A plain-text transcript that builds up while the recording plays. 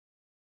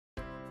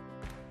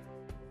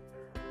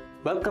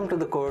Welcome to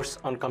the course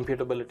on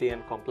Computability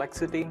and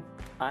Complexity.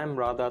 I'm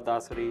Radha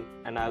Dasari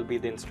and I'll be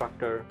the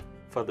instructor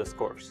for this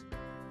course.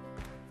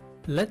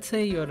 Let's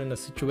say you're in a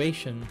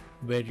situation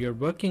where you're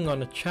working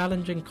on a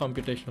challenging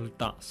computational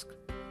task.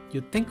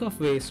 You think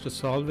of ways to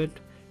solve it,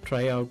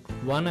 try out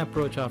one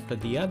approach after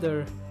the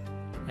other,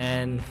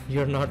 and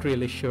you're not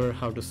really sure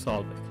how to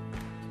solve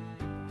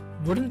it.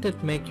 Wouldn't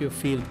it make you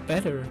feel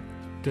better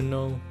to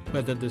know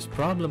whether this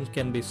problem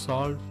can be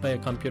solved by a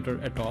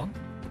computer at all?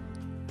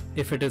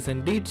 If it is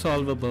indeed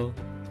solvable,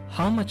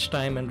 how much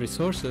time and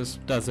resources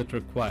does it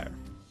require?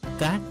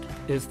 That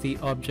is the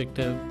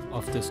objective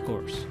of this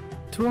course.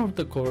 Throughout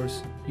the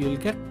course, you'll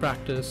get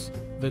practice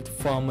with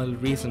formal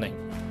reasoning.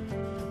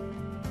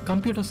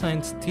 Computer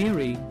science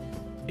theory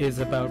is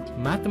about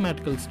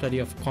mathematical study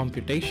of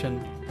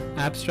computation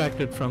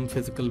abstracted from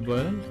physical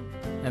world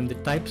and the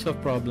types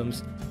of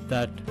problems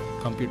that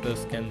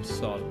computers can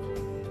solve.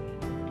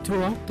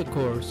 Throughout the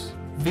course,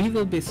 we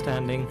will be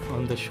standing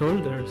on the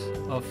shoulders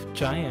of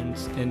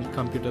giants in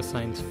computer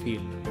science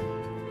field.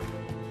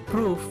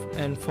 Proof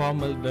and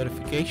formal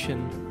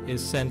verification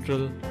is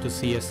central to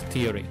CS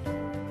theory,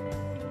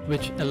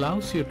 which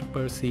allows you to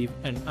perceive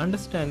and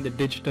understand the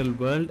digital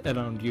world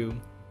around you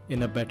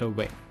in a better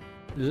way.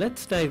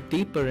 Let's dive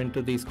deeper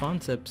into these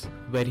concepts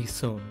very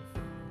soon.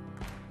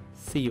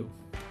 See you.